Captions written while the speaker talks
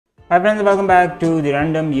Hi friends, welcome back to the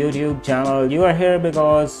random YouTube channel. You are here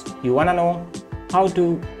because you wanna know how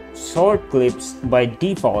to sort clips by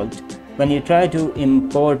default when you try to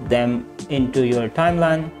import them into your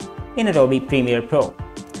timeline in Adobe Premiere Pro.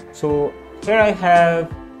 So here I have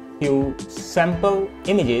few sample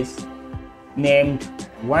images named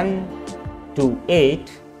 1 to 8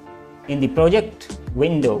 in the project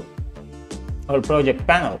window or project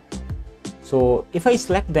panel. So if I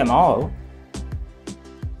select them all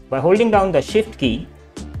by holding down the shift key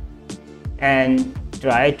and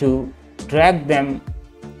try to drag them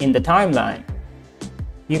in the timeline,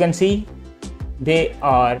 you can see they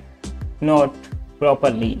are not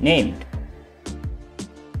properly named.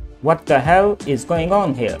 What the hell is going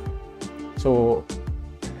on here? So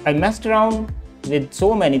I messed around with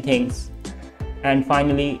so many things and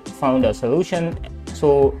finally found a solution.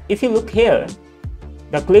 So if you look here,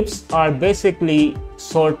 the clips are basically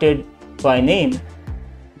sorted by name,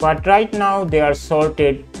 but right now they are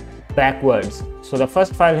sorted backwards. So the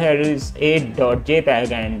first file here is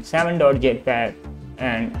 8.jpg and 7.jpg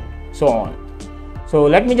and so on. So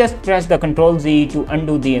let me just press the Ctrl Z to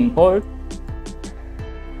undo the import.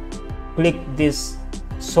 Click this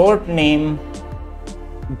sort name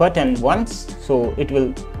button once, so it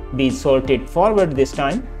will be sorted forward this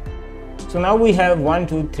time. So now we have 1,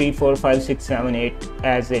 2, 3, 4, 5, 6, 7, 8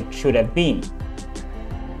 as it should have been.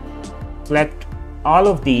 Select all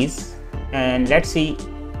of these and let's see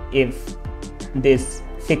if this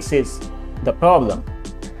fixes the problem.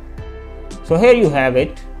 So here you have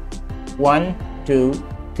it: 1, 2,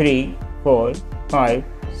 3, 4, 5,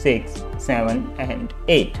 6, 7 and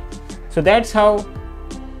 8. So that's how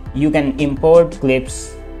you can import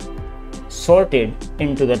clips sorted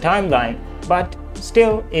into the timeline. But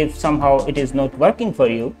still, if somehow it is not working for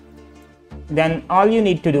you, then all you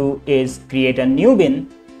need to do is create a new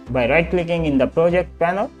bin by right clicking in the project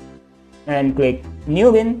panel and click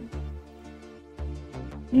new bin.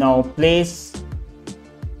 Now place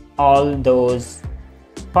all those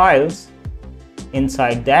files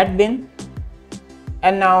inside that bin,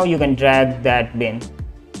 and now you can drag that bin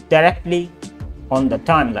directly on the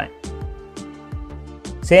timeline.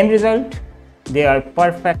 Same result, they are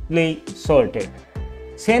perfectly sorted.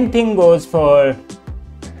 Same thing goes for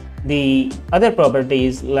the other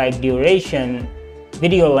properties like duration,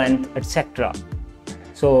 video length, etc.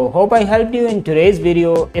 So hope I helped you in today's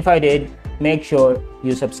video. If I did, make sure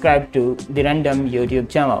you subscribe to the Random YouTube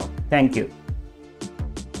channel. Thank you.